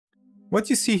What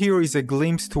you see here is a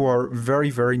glimpse to our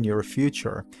very, very near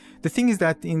future. The thing is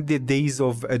that in the days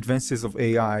of advances of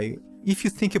AI, if you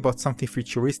think about something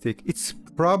futuristic, it's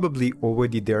probably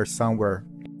already there somewhere.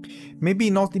 Maybe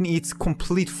not in its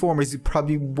complete form as you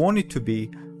probably want it to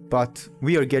be, but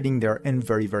we are getting there and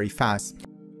very, very fast.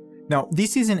 Now,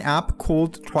 this is an app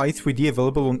called Try3D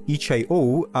available on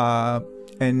itch.io,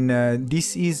 and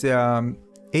this is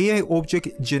AI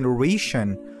object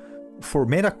generation for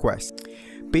MetaQuest.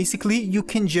 Basically, you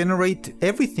can generate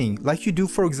everything like you do,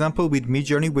 for example, with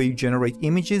Midjourney, where you generate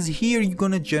images. Here, you're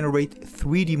going to generate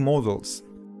 3D models.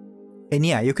 And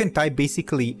yeah, you can type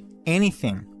basically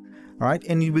anything, right?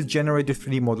 And it will generate a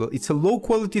 3D model. It's a low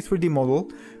quality 3D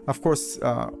model. Of course,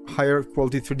 higher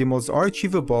quality 3D models are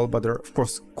achievable, but they're, of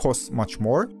course, cost much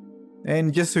more.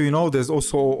 And just so you know, there's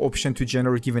also option to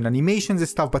generate even animations and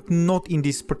stuff, but not in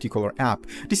this particular app.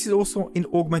 This is also an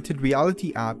augmented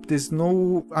reality app. There's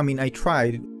no, I mean, I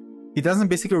tried. It doesn't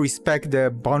basically respect the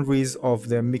boundaries of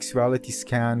the mixed reality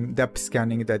scan, depth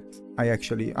scanning that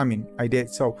I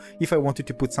did. So if I wanted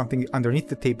to put something underneath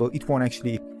the table, it won't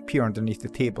actually appear underneath the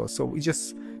table. So it's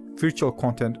just virtual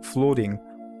content floating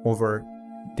over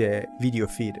the video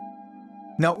feed.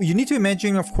 Now, you need to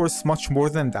imagine, of course, much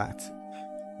more than that.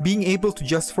 Being able to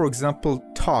just, for example,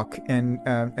 talk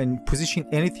and position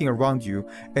anything around you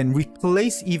and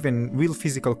replace even real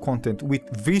physical content with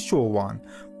virtual one,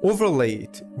 overlay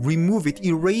it, remove it,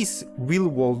 erase real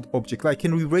world object. I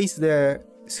can erase the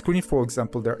screen, for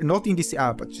example, there, not in this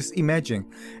app, but just imagine,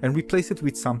 and replace it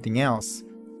with something else.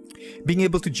 Being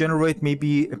able to generate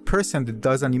maybe a person that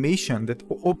does animation that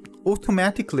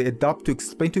automatically adapt to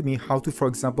explain to me how to, for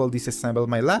example, disassemble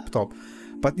my laptop,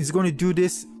 but it's going to do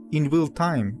this in real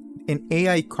time. An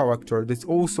AI character that's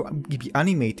also be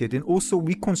animated and also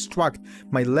reconstruct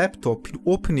my laptop,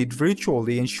 open it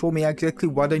virtually and show me exactly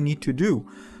what I need to do.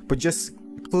 But just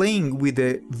playing with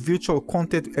the virtual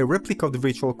content, a replica of the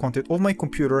virtual content on my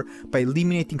computer by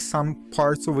eliminating some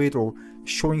parts of it or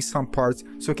showing some parts,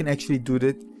 so I can actually do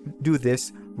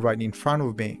this right in front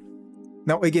of me.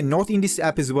 Now, again, not in this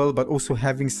app as well, but also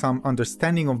having some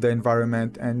understanding of the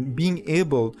environment and being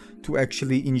able to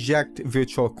actually inject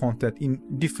virtual content in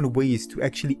different ways to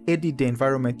actually edit the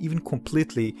environment even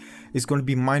completely is going to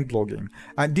be mind-blowing.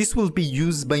 And this will be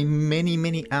used by many,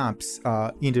 many apps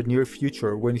in the near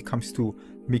future when it comes to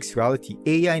mixed reality.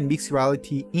 AI and mixed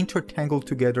reality intertangled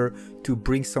together to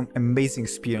bring some amazing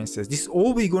experiences. This is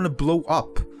all we're going to blow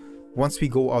up once we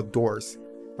go outdoors.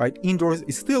 Right? Indoors,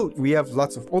 it's still, we have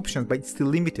lots of options, but it's still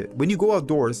limited. When you go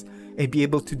outdoors and be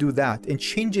able to do that and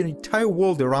change an entire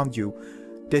world around you,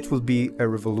 that will be a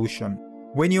revolution.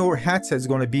 When your headset is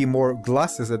going to be more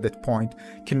glasses at that point,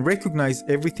 can recognize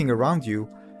everything around you,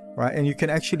 right? And you can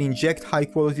actually inject high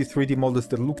quality 3D models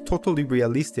that look totally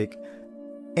realistic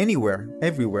anywhere,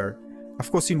 everywhere. Of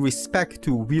course, in respect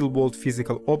to real world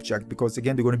physical object, because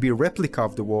again, they're going to be a replica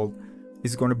of the world,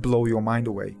 is going to blow your mind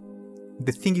away.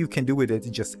 The thing you can do with it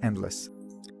is just endless.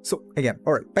 So again,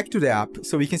 all right, back to the app.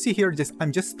 So you can see here,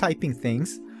 I'm just typing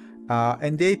things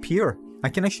and they appear. I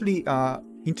can actually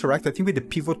interact, I think, with the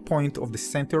pivot point of the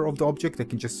center of the object. I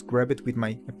can just grab it with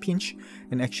my pinch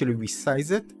and actually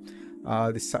resize it,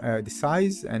 the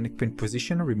size, and can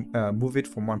position, move it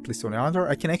from one place to another.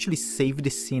 I can actually save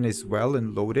the scene as well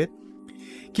and load it.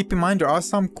 Keep in mind, there are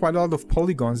quite a lot of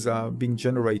polygons being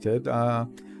generated.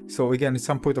 So again, at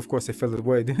some point, of course, I felt that,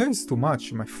 wait, this is too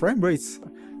much. My frame rates,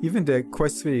 even the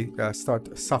Quest 3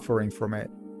 start suffering from it.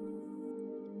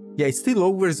 Yeah, it's still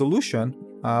low resolution,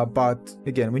 but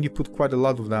again, when you put quite a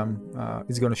lot of them,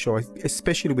 it's going to show,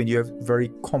 especially when you have very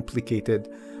complicated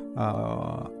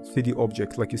 3D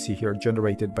objects like you see here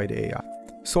generated by the AI.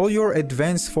 So all your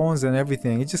advanced phones and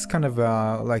everything, it's just kind of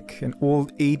like an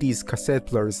old 80s cassette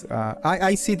players.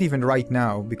 I see it even right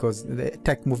now because the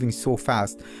tech moving so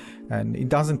fast. And it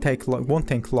doesn't take long, won't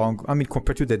take long. I mean,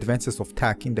 compared to the advances of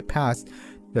tech in the past,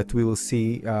 that we will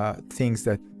see things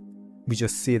that we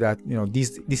just see that, you know,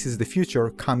 this is the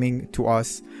future coming to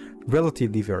us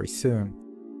relatively very soon.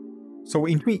 So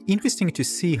interesting to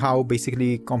see how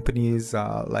basically companies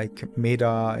like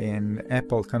Meta and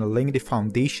Apple kind of laying the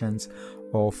foundations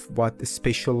of what the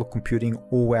spatial computing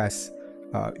OS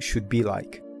should be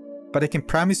like. But I can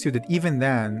promise you that even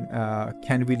then,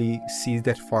 can't really see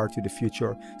that far to the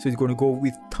future. So it's going to go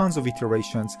with tons of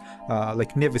iterations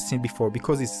like never seen before,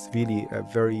 because it's really a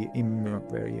very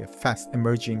fast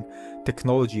emerging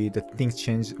technology that things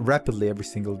change rapidly every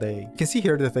single day. You can see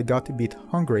here that I got a bit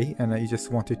hungry and I just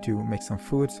wanted to make some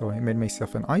food, so I made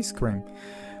myself an ice cream.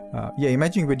 Yeah,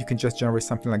 imagine when you can just generate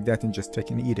something like that and just take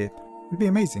and eat it. It'd be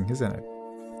amazing, isn't it?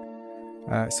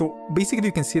 So basically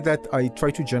you can see that I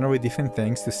try to generate different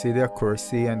things to see the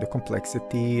accuracy and the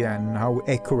complexity and how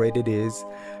accurate it is.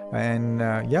 And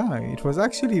yeah, it was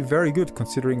actually very good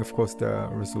considering, of course, the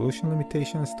resolution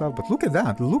limitation and stuff. But look at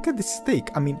that. Look at the stake.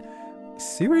 I mean,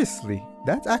 seriously,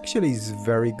 that actually is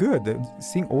very good.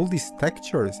 Seeing all these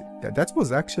textures, that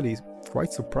was actually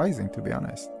quite surprising, to be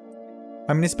honest.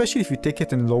 I mean, especially if you take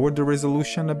it and lower the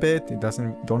resolution a bit,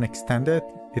 don't extend it,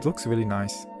 it looks really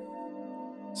nice.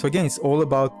 So again, it's all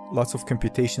about lots of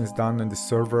computations done on the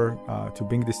server to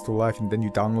bring this to life, and then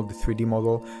you download the 3D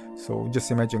model. So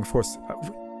just imagine, of course,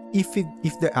 if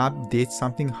the app did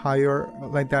something higher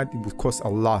like that, it would cost a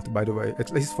lot, by the way,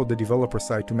 at least for the developer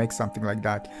side, to make something like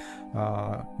that,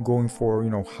 going for, you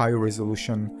know, higher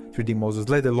resolution 3D models,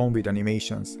 let alone with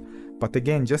animations. But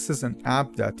again, just as an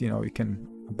app that, you know, you can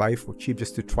buy for cheap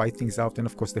just to try things out, and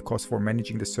of course the cost for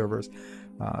managing the servers,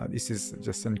 this is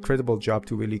just an incredible job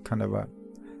to really kind of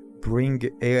bring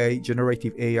AI,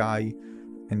 generative AI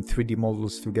and 3D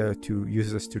models together to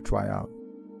users to try out.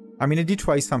 I mean, I did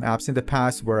try some apps in the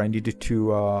past where I needed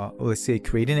to, let's say,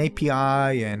 create an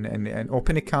API and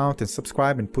open account and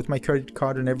subscribe and put my credit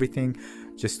card and everything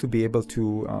just to be able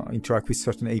to interact with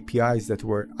certain APIs that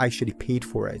were actually paid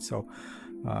for it. So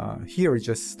here,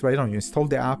 just right on, you install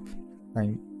the app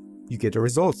and you get the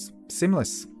results.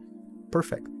 Seamless.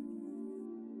 Perfect.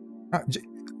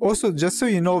 Also, just so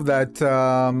you know that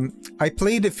I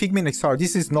played the Figment XR.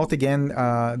 This is not, again,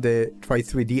 the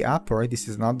Try3D app, right? This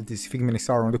is not, this Figment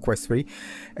XR on the Quest 3.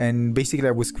 And basically,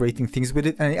 I was creating things with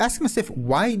it. And I asked myself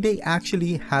why they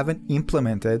actually haven't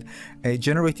implemented a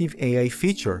generative AI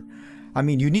feature. I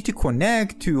mean, you need to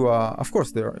connect to, of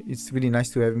course, it's really nice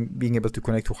to have being able to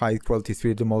connect to high quality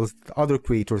 3D models that other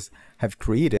creators have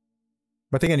created.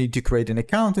 But again, you need to create an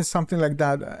account and something like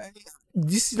that.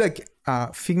 This is like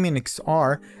Figment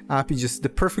XR app is just the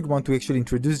perfect one to actually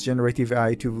introduce generative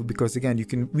AI to, because again, you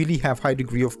can really have high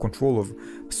degree of control of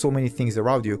so many things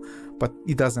around you, but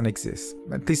it doesn't exist,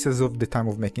 at least as of the time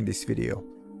of making this video.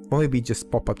 Or maybe it just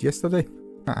popped up yesterday?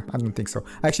 I don't think so.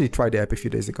 I actually tried the app a few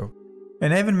days ago.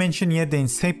 And I haven't mentioned yet the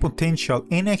insane potential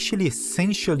and actually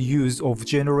essential use of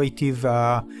generative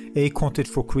AI content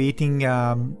for creating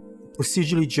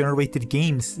procedurally generated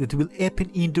games that will happen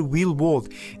in the real world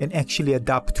and actually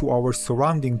adapt to our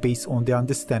surrounding based on the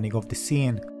understanding of the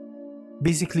scene.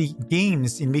 Basically,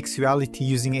 games in mixed reality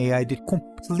using AI that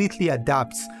completely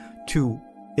adapts to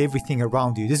everything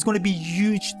around you. This is going to be a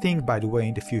huge thing, by the way,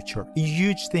 in the future. A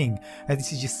huge thing. And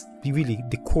this is just really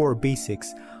the core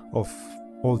basics of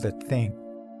all that thing.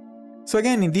 So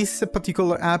again, in this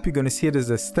particular app, you're going to see it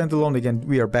as a standalone. Again,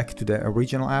 we are back to the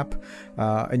original app,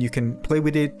 and you can play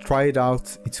with it, try it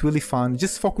out. It's really fun.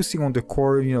 Just focusing on the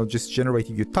core, you know, just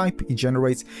generating. You type, it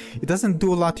generates. It doesn't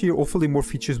do a lot here. Hopefully more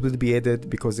features will be added,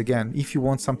 because again, if you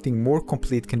want something more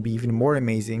complete, can be even more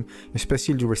amazing,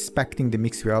 especially respecting the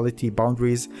mixed reality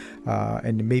boundaries,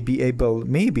 and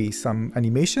maybe some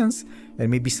animations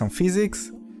and maybe some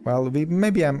physics. Well,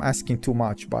 maybe I'm asking too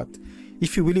much, but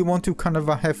if you really want to kind of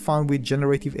have fun with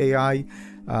generative AI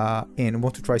and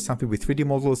want to try something with 3D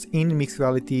models in mixed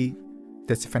reality,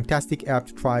 that's a fantastic app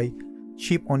to try.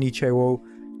 Cheap on itch.io,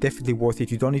 definitely worth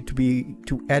it. You don't need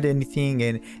to add anything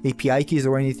and API keys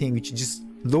or anything. You just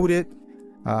load it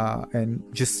and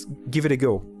just give it a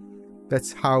go.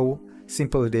 That's how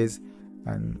simple it is,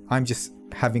 and I'm just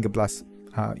having a blast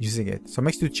using it. So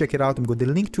make sure to check it out. I'm going to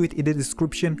link to it in the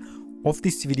description of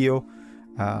this video.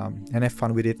 And have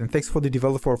fun with it. And thanks for the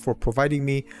developer for providing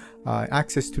me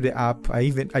access to the app. I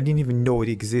didn't even know it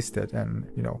existed, and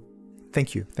you know,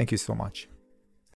 thank you so much.